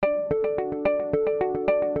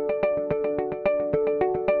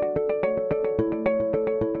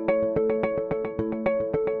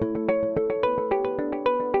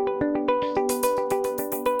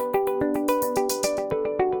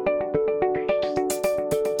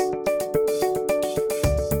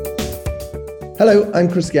Hello, I'm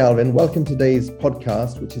Chris Galvin. Welcome to today's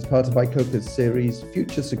podcast, which is part of ICOCA's series,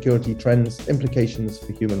 Future Security Trends, Implications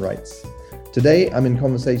for Human Rights. Today, I'm in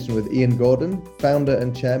conversation with Ian Gordon, founder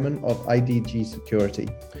and chairman of IDG Security.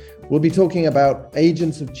 We'll be talking about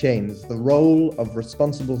agents of change, the role of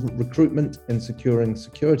responsible recruitment in securing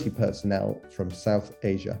security personnel from South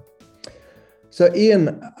Asia. So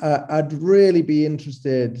Ian, I'd really be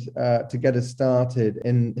interested to get us started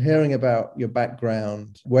in hearing about your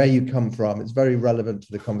background, where you come from. It's very relevant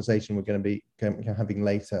to the conversation we're going to be having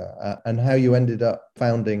later, and how you ended up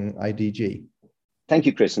founding IDG. Thank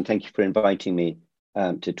you, Chris, and thank you for inviting me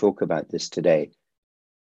to talk about this today.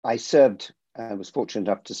 I was fortunate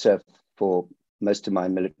enough to serve for most of my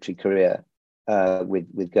military career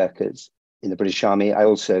with Gurkhas in the British Army. I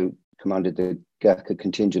also commanded the Gurkha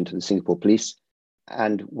contingent of the Singapore Police.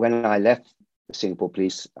 And when I left the Singapore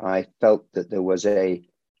Police, I felt that there was a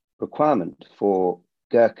requirement for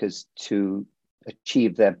Gurkhas to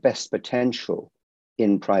achieve their best potential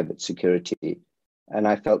in private security. And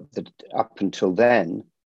I felt that up until then,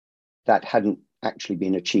 that hadn't actually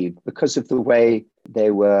been achieved because of the way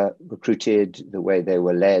they were recruited, the way they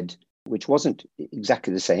were led, which wasn't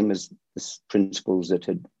exactly the same as the principles that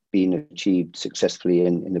had been achieved successfully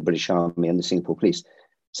in the British Army and the Singapore Police.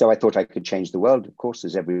 So I thought I could change the world, of course,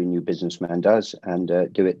 as every new businessman does, and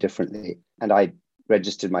do it differently. And I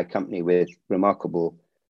registered my company with remarkable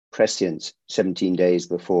prescience 17 days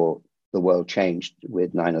before the world changed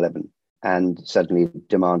with 9/11. And suddenly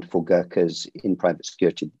demand for Gurkhas in private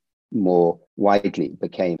security more widely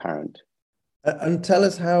became apparent. And tell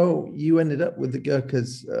us how you ended up with the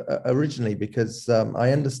Gurkhas originally, because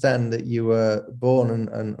I understand that you were born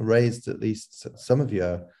and raised, at least some of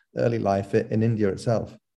your early life, in India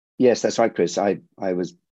itself. Yes, that's right, Chris. I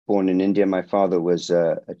was born in India. My father was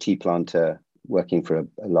a tea planter working for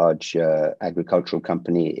a large agricultural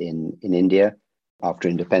company in India after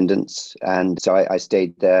independence. And so I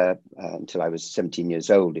stayed there until I was 17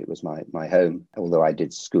 years old. It was my home, although I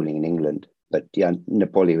did schooling in England. But yeah,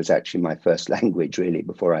 Nepali was actually my first language, really,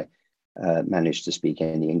 before I managed to speak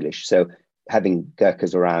any English. So having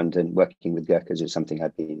Gurkhas around and working with Gurkhas is something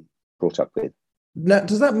I've been brought up with. Now,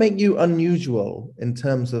 does that make you unusual in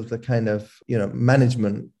terms of the kind of,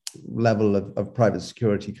 management level of private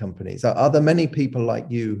security companies? Are there many people like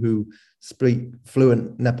you who speak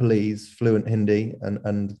fluent Nepalese, fluent Hindi,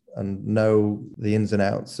 and know the ins and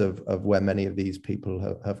outs of where many of these people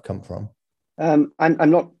have come from? I'm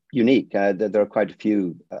not unique. There are quite a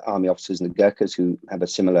few army officers in the Gurkhas who have a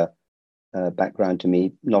similar background to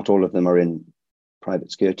me. Not all of them are in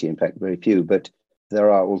private security, in fact, very few, but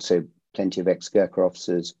there are also plenty of ex-Gurkha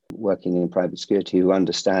officers working in private security who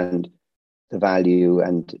understand the value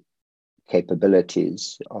and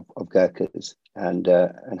capabilities of Gurkhas and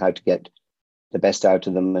how to get the best out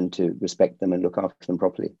of them and to respect them and look after them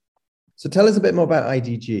properly. So tell us a bit more about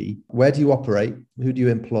IDG. Where do you operate? Who do you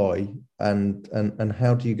employ? And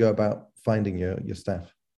how do you go about finding your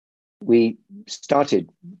staff? We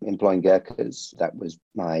started employing Gurkhas. That was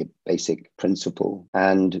my basic principle.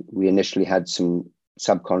 And we initially had some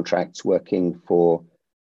subcontracts working for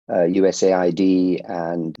USAID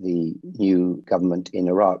and the new government in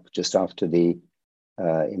Iraq just after the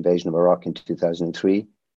invasion of Iraq in 2003.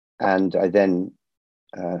 And I then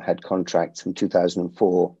had contracts from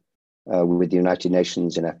 2004 with the United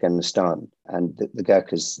Nations in Afghanistan. And the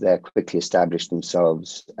Gurkhas there quickly established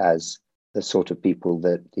themselves as the sort of people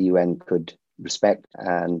that the UN could respect,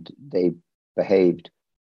 and they behaved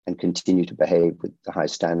and continue to behave with the high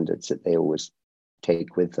standards that they always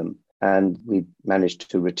take with them. And we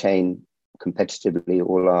managed to retain competitively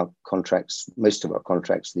all our contracts, most of our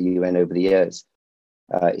contracts, the UN over the years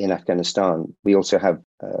in Afghanistan. We also have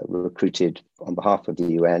recruited on behalf of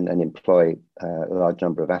the UN and employ a large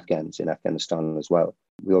number of Afghans in Afghanistan as well.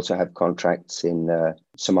 We also have contracts in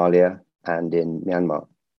Somalia and in Myanmar.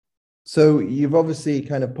 So you've obviously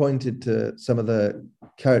kind of pointed to some of the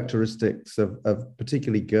characteristics of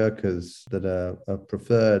particularly Gurkhas that are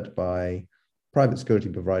preferred by private security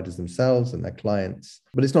providers themselves and their clients.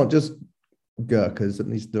 But it's not just Gurkhas. At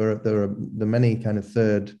least there are many kind of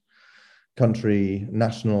third country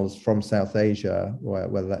nationals from South Asia,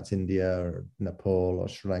 whether that's India or Nepal or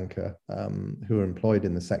Sri Lanka, who are employed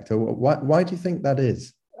in the sector. Why do you think that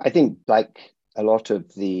is? I think, like a lot of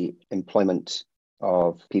the employment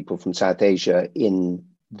of people from South Asia in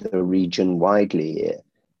the region widely,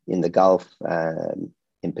 in the Gulf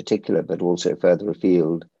in particular, but also further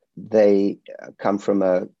afield, they come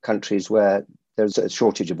from countries where there's a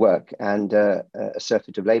shortage of work and a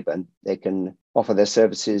surfeit of labor, and they can offer their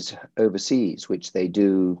services overseas, which they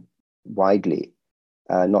do widely.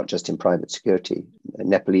 not just in private security.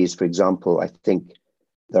 Nepalese, for example, I think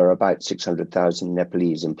there are about 600,000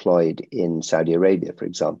 Nepalese employed in Saudi Arabia, for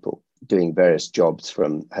example, doing various jobs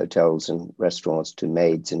from hotels and restaurants to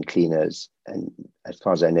maids and cleaners, and as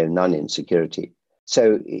far as I know, none in security.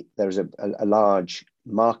 So there's a large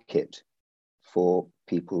market for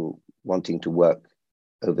people wanting to work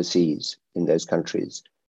overseas in those countries.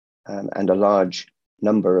 And a large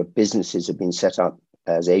number of businesses have been set up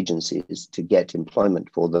as agencies to get employment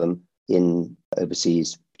for them in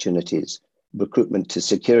overseas opportunities. Recruitment to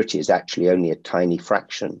security is actually only a tiny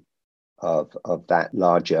fraction of that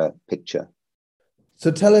larger picture.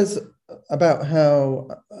 So tell us about how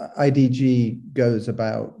IDG goes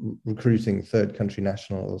about recruiting third country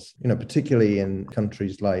nationals, particularly in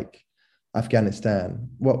countries like Afghanistan.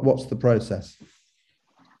 What's the process?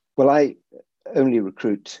 Well, I only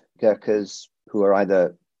recruit Gurkhas who are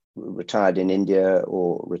either retired in India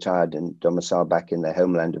or retired and domiciled back in their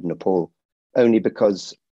homeland of Nepal, only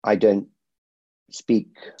because I don't speak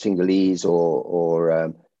Sinhalese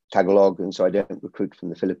or Tagalog, and so I don't recruit from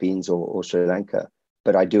the Philippines or Sri Lanka.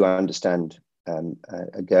 But I do understand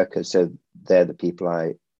a Gurkha, so they're the people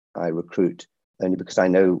I recruit, only because I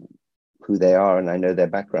know who they are and I know their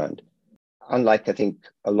background. Unlike, I think,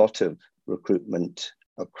 a lot of recruitment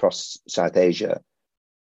across South Asia,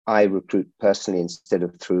 I recruit personally instead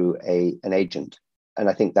of through an agent. And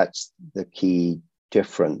I think that's the key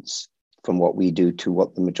difference from what we do to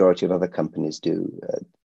what the majority of other companies do.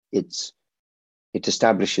 It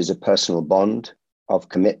establishes a personal bond of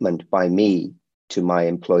commitment by me to my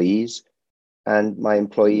employees and my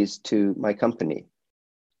employees to my company.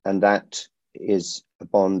 And that is a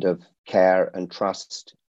bond of care and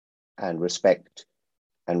trust and respect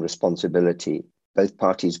and responsibility both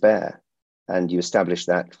parties bear. And you establish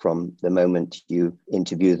that from the moment you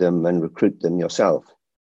interview them and recruit them yourself.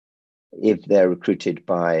 If they're recruited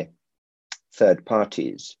by third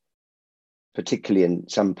parties, particularly in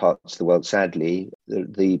some parts of the world, sadly,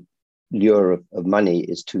 the lure of money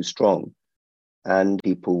is too strong. And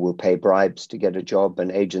people will pay bribes to get a job,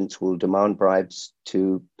 and agents will demand bribes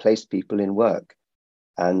to place people in work.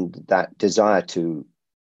 And that desire to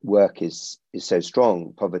work is so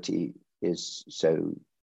strong. Poverty is so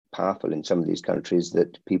powerful in some of these countries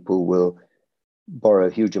that people will borrow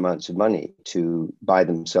huge amounts of money to buy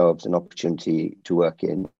themselves an opportunity to work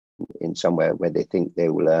in somewhere where they think they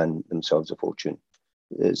will earn themselves a fortune.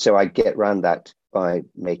 So I get around that by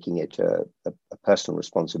making it a personal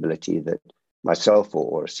responsibility that myself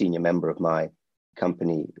or a senior member of my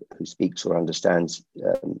company who speaks or understands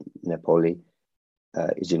Nepali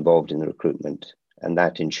is involved in the recruitment. And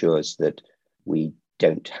that ensures that we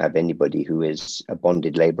don't have anybody who is a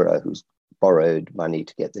bonded laborer who's borrowed money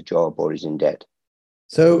to get the job or is in debt.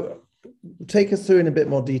 So take us through in a bit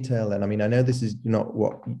more detail then. I mean, I know this is not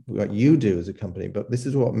what you do as a company, but this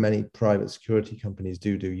is what many private security companies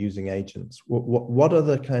do using agents. What are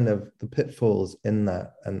the kind of the pitfalls in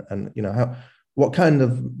that? And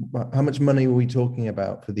how much money are we talking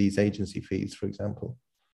about for these agency fees, for example?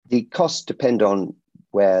 The costs depend on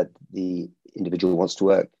where the individual wants to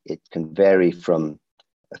work. It can vary from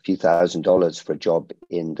a few $1,000s for a job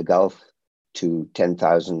in the Gulf to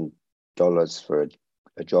 $10,000 for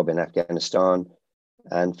a job in Afghanistan.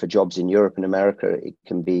 And for jobs in Europe and America, it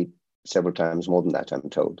can be several times more than that, I'm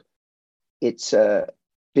told. It's a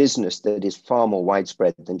business that is far more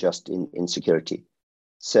widespread than just in security.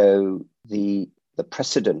 So the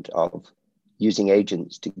precedent of using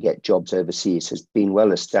agents to get jobs overseas has been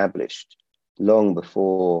well established long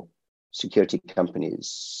before security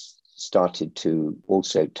companies started to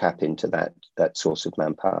also tap into that source of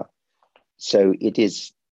manpower. So it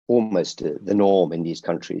is almost the norm in these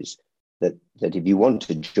countries that if you want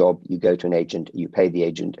a job, you go to an agent, you pay the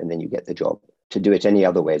agent, and then you get the job. To do it any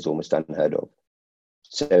other way is almost unheard of.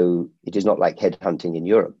 So it is not like headhunting in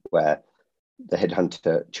Europe, where the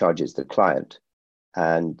headhunter charges the client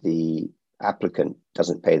and the applicant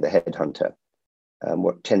doesn't pay the headhunter.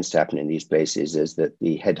 What tends to happen in these places is that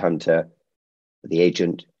the headhunter, the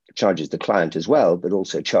agent, charges the client as well, but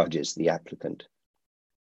also charges the applicant.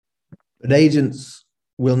 But agents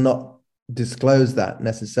will not disclose that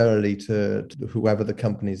necessarily to whoever the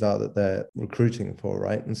companies are that they're recruiting for,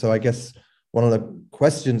 right? And so I guess one of the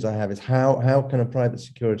questions I have is how can a private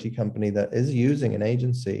security company that is using an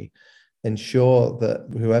agency ensure that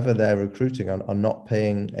whoever they're recruiting are not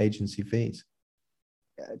paying agency fees?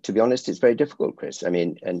 To be honest, it's very difficult, Chris. I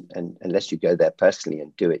mean, and unless you go there personally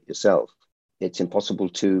and do it yourself, it's impossible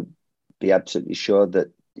to be absolutely sure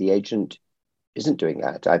that the agent isn't doing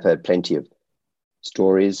that. I've heard plenty of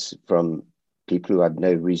stories from people who have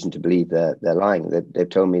no reason to believe they're lying. They've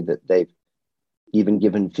told me that they've even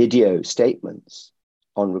given video statements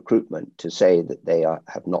on recruitment to say that they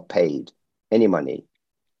have not paid any money.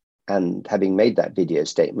 And having made that video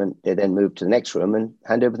statement, they then move to the next room and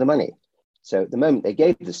hand over the money. So at the moment they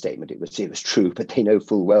gave the statement, it was true, but they know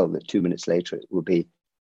full well that 2 minutes later it will be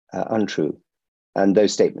untrue. And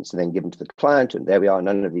those statements are then given to the client, and there we are,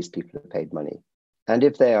 none of these people have paid money. And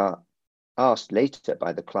if they are asked later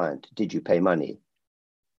by the client, did you pay money?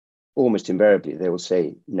 Almost invariably, they will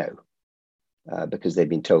say no, because they've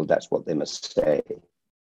been told that's what they must say.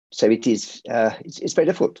 So it's very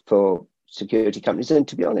difficult for security companies. And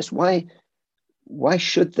to be honest, why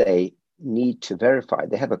should they need to verify?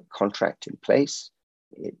 They have a contract in place.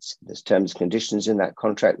 There's terms and conditions in that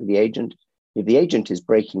contract with the agent. If the agent is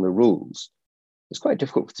breaking the rules, it's quite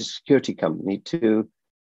difficult for the security company to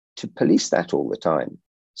police that all the time.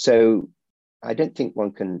 So I don't think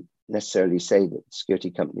one can necessarily say that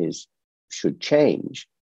security companies should change,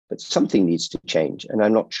 but something needs to change. And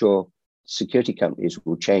I'm not sure security companies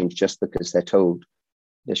will change just because they're told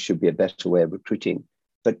there should be a better way of recruiting.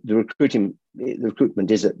 But the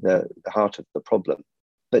recruitment is at the heart of the problem.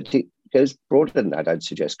 But it goes broader than that, I'd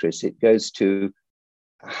suggest, Chris. It goes to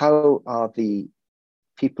how are the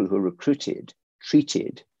people who are recruited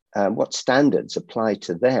treated? What standards apply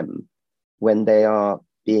to them when they are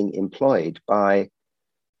being employed by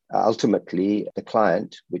ultimately the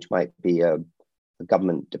client, which might be a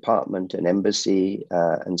government department, an embassy,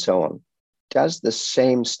 and so on? Does the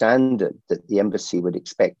same standard that the embassy would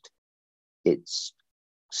expect its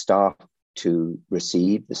staff to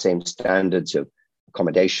receive, the same standards of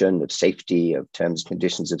accommodation, of safety, of terms and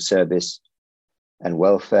conditions of service and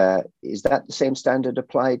welfare, is that the same standard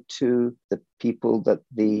applied to the people that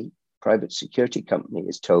the private security company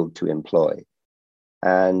is told to employ?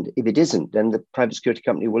 And if it isn't, then the private security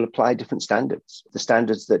company will apply different standards, the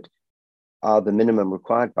standards that are the minimum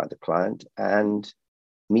required by the client and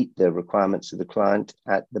meet the requirements of the client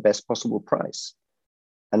at the best possible price.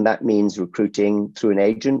 And that means recruiting through an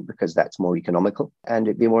agent because that's more economical, and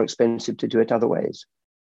it'd be more expensive to do it other ways.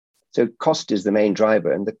 So cost is the main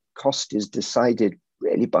driver, and the cost is decided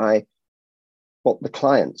really by what the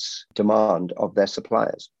clients demand of their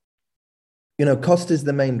suppliers. Cost is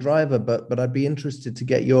the main driver, but I'd be interested to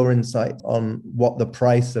get your insight on what the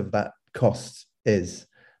price of that cost is.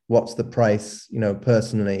 What's the price,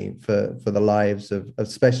 personally for the lives of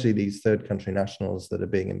especially these third country nationals that are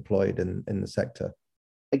being employed in the sector?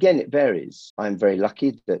 Again, it varies. I'm very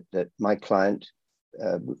lucky that my client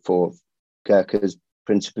for Gurkhas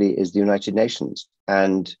principally is the United Nations.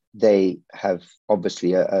 And they have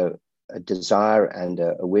obviously a desire and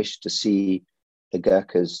a wish to see the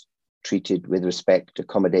Gurkhas treated with respect,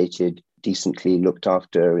 accommodated decently, looked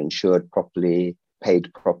after, insured properly,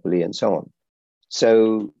 paid properly, and so on.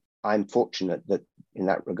 So I'm fortunate that in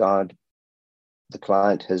that regard, the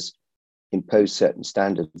client has imposed certain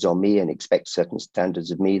standards on me and expects certain standards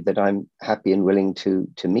of me that I'm happy and willing to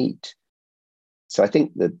meet. So I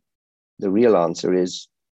think that the real answer is,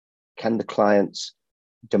 can the clients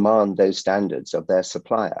demand those standards of their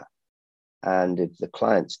supplier? And if the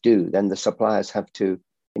clients do, then the suppliers have to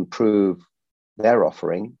improve their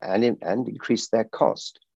offering and increase their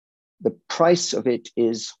cost. The price of it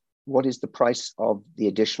is, what is the price of the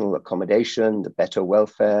additional accommodation, the better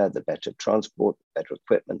welfare, the better transport, the better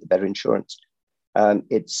equipment, the better insurance?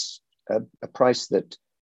 It's a price that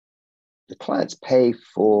the clients pay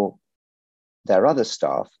for their other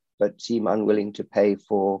staff, but seem unwilling to pay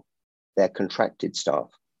for their contracted staff.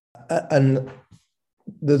 And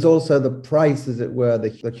there's also the price, as it were,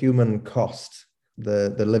 the human cost,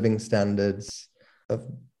 the living standards of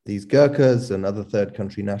these Gurkhas and other third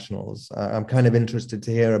country nationals. I'm kind of interested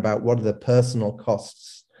to hear about what are the personal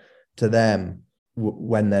costs to them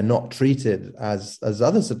when they're not treated as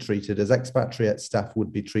others are treated, as expatriate staff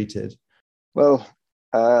would be treated. Well,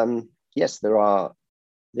 yes, they all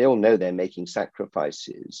know they're making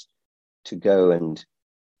sacrifices to go and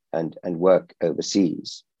work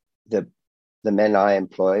overseas. The men I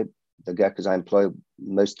employ, the Gurkhas I employ,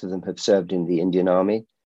 most of them have served in the Indian Army.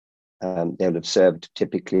 They'll have served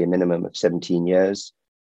typically a minimum of 17 years.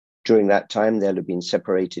 During that time, they'll have been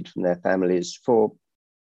separated from their families for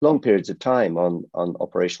long periods of time on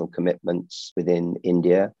operational commitments within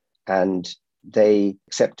India. And they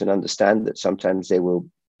accept and understand that sometimes they will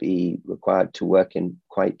be required to work in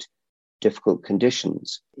quite difficult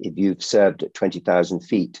conditions. If you've served at 20,000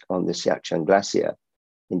 feet on the Siachen Glacier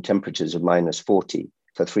in temperatures of -40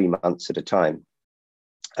 for 3 months at a time,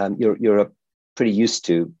 you're pretty used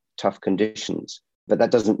to tough conditions. But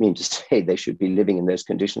that doesn't mean to say they should be living in those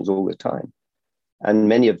conditions all the time. And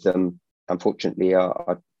many of them, unfortunately,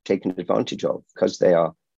 are taken advantage of because they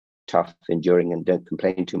are tough, enduring, and don't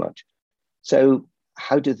complain too much. So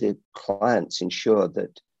how do the clients ensure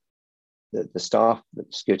that the staff that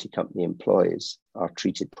the security company employs are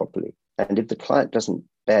treated properly? And if the client doesn't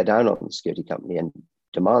bear down on the security company and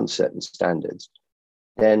demand certain standards,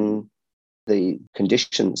 then the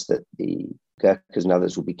conditions that the Gurkhas and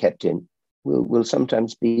others will be kept in will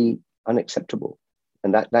sometimes be unacceptable.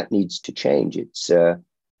 And that needs to change. It's, the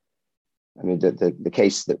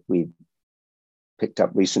case that we picked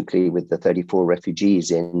up recently with the 34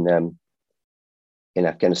 refugees in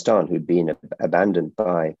Afghanistan who'd been abandoned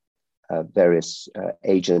by various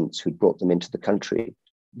agents who'd brought them into the country.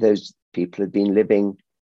 Those people had been living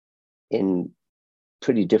in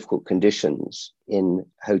pretty difficult conditions in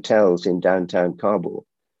hotels in downtown Kabul,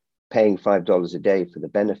 paying $5 a day for the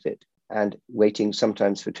benefit and waiting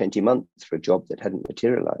sometimes for 20 months for a job that hadn't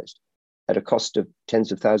materialized at a cost of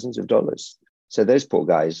tens of thousands of dollars. So those poor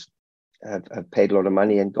guys have paid a lot of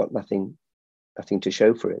money and got nothing to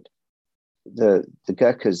show for it. The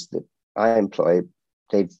Gurkhas that I employ,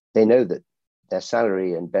 they know that their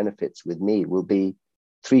salary and benefits with me will be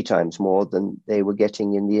 3 times more than they were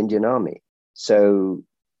getting in the Indian Army. So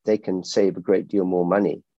they can save a great deal more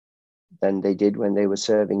money than they did when they were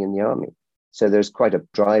serving in the army. So there's quite a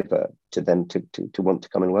driver to them to want to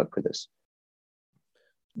come and work with us.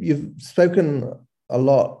 You've spoken a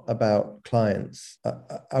lot about clients.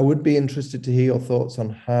 I would be interested to hear your thoughts on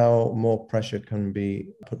how more pressure can be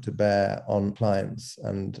put to bear on clients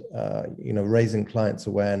and raising clients'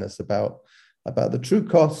 awareness about the true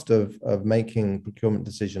cost of making procurement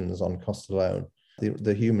decisions on cost alone,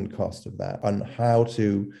 the human cost of that, and how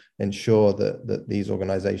to ensure that these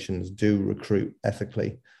organizations do recruit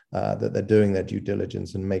ethically, that they're doing their due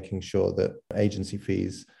diligence and making sure that agency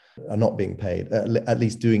fees are not being paid, at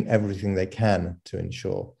least doing everything they can to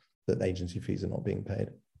ensure that agency fees are not being paid.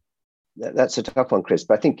 That's a tough one, Chris,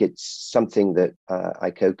 but I think it's something that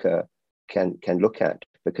ICOCA can look at,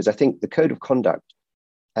 because I think the code of conduct,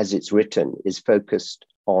 as it's written, is focused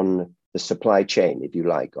on the supply chain, if you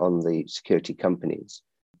like, on the security companies.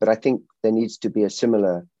 But I think there needs to be a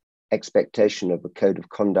similar expectation of a code of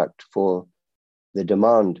conduct for the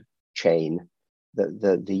demand chain,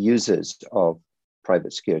 the users of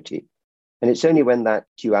private security. And it's only when that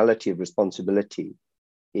duality of responsibility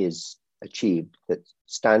is achieved that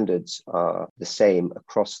standards are the same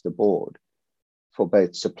across the board for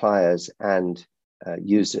both suppliers and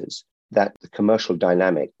users, that the commercial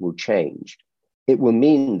dynamic will change. It will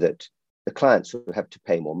mean that the clients will have to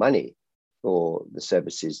pay more money for the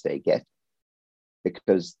services they get,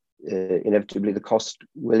 because inevitably the cost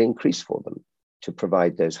will increase for them to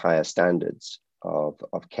provide those higher standards of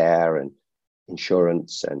care and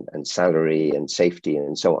insurance and salary and safety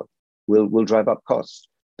and so on. Will drive up costs.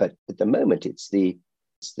 But at the moment, it's the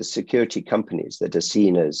security companies that are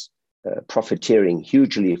seen as profiteering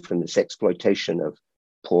hugely from this exploitation of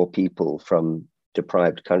poor people from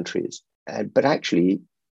deprived countries. But actually,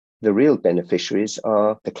 the real beneficiaries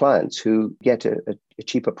are the clients who get a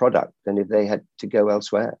cheaper product than if they had to go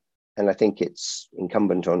elsewhere. And I think it's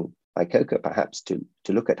incumbent on ICOCA perhaps to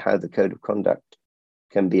look at how the code of conduct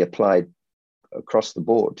can be applied across the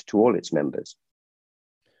board to all its members.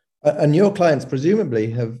 And your clients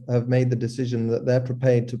presumably have made the decision that they're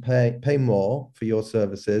prepared to pay more for your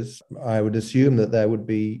services. I would assume that there would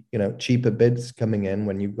be cheaper bids coming in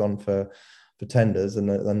when you've gone for tenders and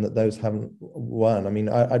that those haven't won. I mean,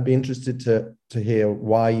 I'd be interested to hear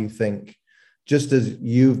why you think, just as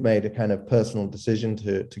you've made a kind of personal decision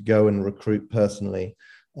to go and recruit personally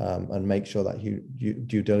and make sure that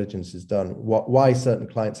due diligence is done, why certain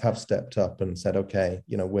clients have stepped up and said, okay,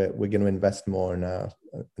 we're going to invest more in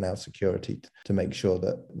our security to make sure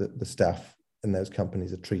that the staff in those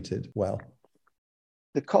companies are treated well.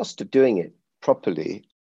 The cost of doing it properly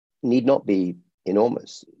need not be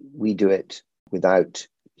enormous. We do it without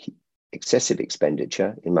excessive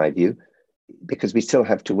expenditure, in my view, because we still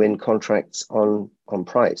have to win contracts on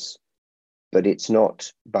price. But it's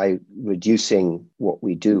not by reducing what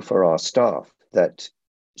we do for our staff that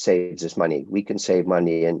saves us money. We can save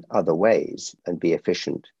money in other ways and be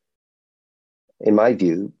efficient. In my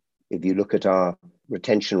view, if you look at our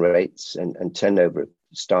retention rates and turnover of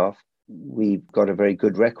staff, we've got a very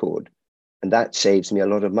good record. And that saves me a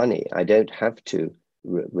lot of money. I don't have to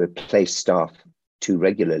replace staff too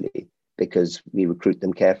regularly because we recruit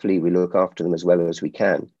them carefully, we look after them as well as we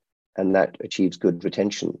can, and that achieves good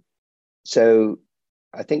retention. So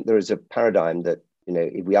I think there is a paradigm that,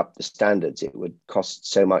 if we up the standards, it would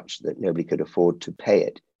cost so much that nobody could afford to pay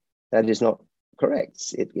it. That is not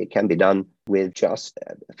correct. It can be done with just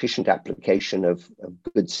efficient application of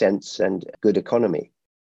good sense and good economy,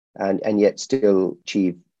 and yet still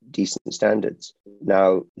achieve decent standards.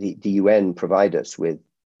 Now, the UN provide us with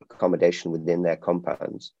accommodation within their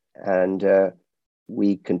compounds, and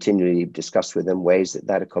we continually discuss with them ways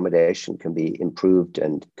that accommodation can be improved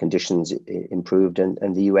and conditions improved,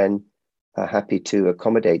 and the UN are happy to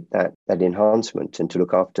accommodate that enhancement and to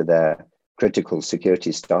look after their critical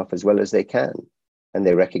security staff as well as they can. And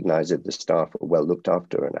they recognize that the staff are well looked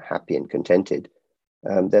after and are happy and contented,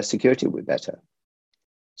 their security will be better.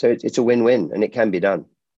 So it's a win-win, and it can be done.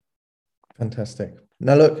 Fantastic.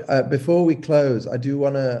 Now, look, before we close, I do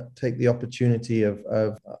want to take the opportunity of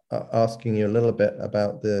asking you a little bit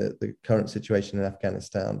about the current situation in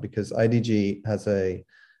Afghanistan, because IDG has a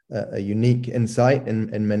unique insight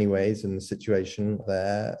in many ways in the situation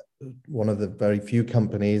there. One of the very few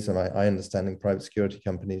companies, and I understand private security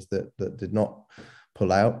companies that did not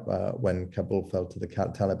pull out when Kabul fell to the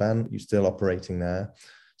Taliban. You're still operating there.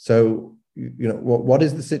 So, what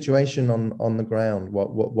is the situation on the ground?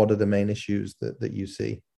 What are the main issues that you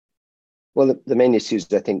see? Well, the main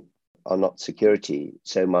issues, I think, are not security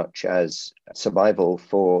so much as survival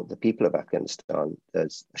for the people of Afghanistan.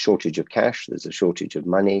 There's a shortage of cash. There's a shortage of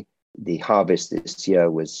money. The harvest this year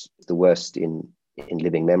was the worst in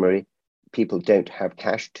living memory. People don't have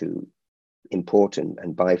cash to import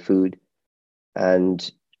and buy food. And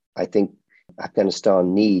I think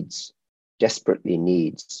Afghanistan desperately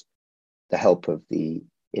needs the help of the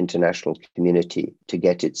international community to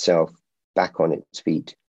get itself back on its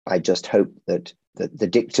feet. I just hope that the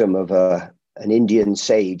dictum of an Indian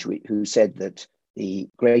sage who said that the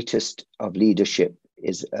greatest of leadership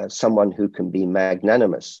is someone who can be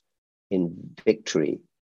magnanimous in victory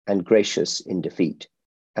and gracious in defeat.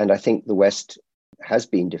 And I think the West has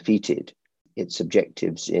been defeated. Its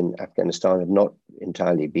objectives in Afghanistan have not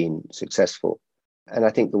entirely been successful. And I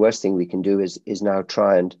think the worst thing we can do is now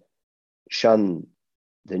try and shun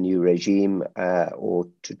the new regime or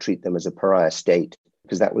to treat them as a pariah state,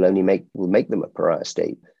 because that will only make them a pariah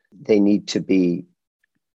state. They need to be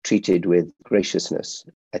treated with graciousness.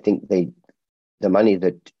 I think the money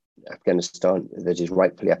that is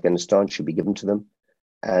rightfully Afghanistan should be given to them,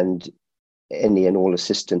 and any and all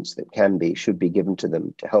assistance that can be should be given to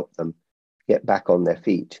them to help them get back on their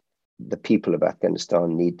feet. The people of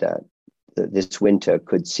Afghanistan need that. This winter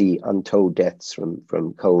could see untold deaths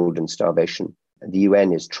from cold and starvation. The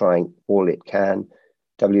UN is trying all it can.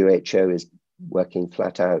 WHO is working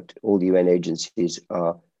flat out. All the UN agencies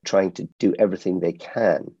are trying to do everything they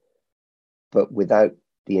can. But without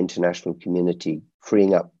the international community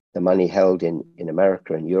freeing up the money held in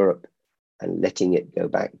America and Europe and letting it go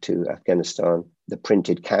back to Afghanistan, the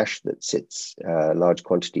printed cash that sits, large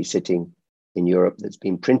quantity sitting in Europe that's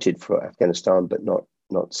been printed for Afghanistan but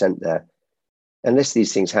not sent there. Unless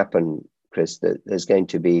these things happen, Chris, there's going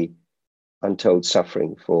to be untold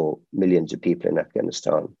suffering for millions of people in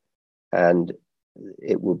Afghanistan. And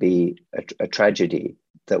it will be a tragedy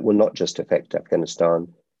that will not just affect Afghanistan.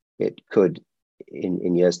 It could,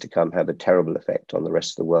 in years to come, have a terrible effect on the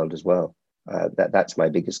rest of the world as well. That's my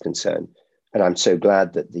biggest concern. And I'm so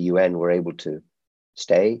glad that the UN were able to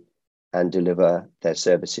stay and deliver their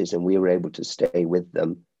services. And we were able to stay with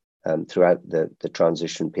them throughout the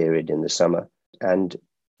transition period in the summer. And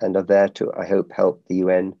are there to, I hope, help the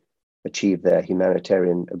UN achieve their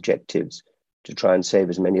humanitarian objectives to try and save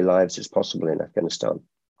as many lives as possible in Afghanistan.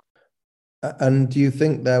 And do you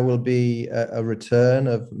think there will be a return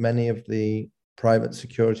of many of the private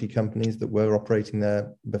security companies that were operating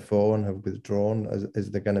there before and have withdrawn? Is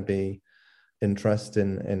there going to be interest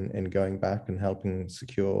in going back and helping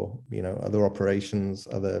secure, other operations,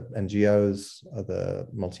 other NGOs, other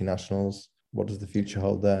multinationals? What does the future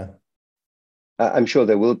hold there? I'm sure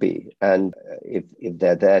there will be. And if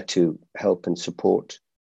they're there to help and support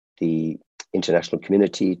the international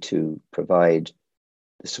community to provide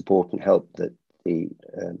the support and help that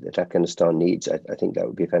that Afghanistan needs, I think that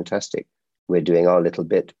would be fantastic. We're doing our little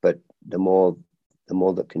bit, but the more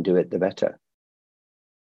that can do it, the better.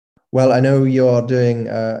 Well, I know you're doing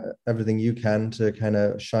everything you can to kind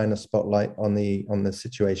of shine a spotlight on the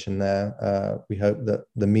situation there. We hope that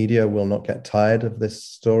the media will not get tired of this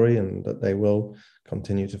story and that they will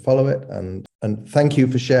continue to follow it. And thank you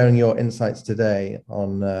for sharing your insights today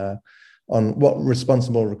on what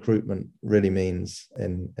responsible recruitment really means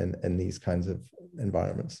in these kinds of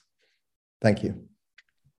environments. Thank you.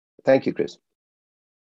 Thank you, Chris.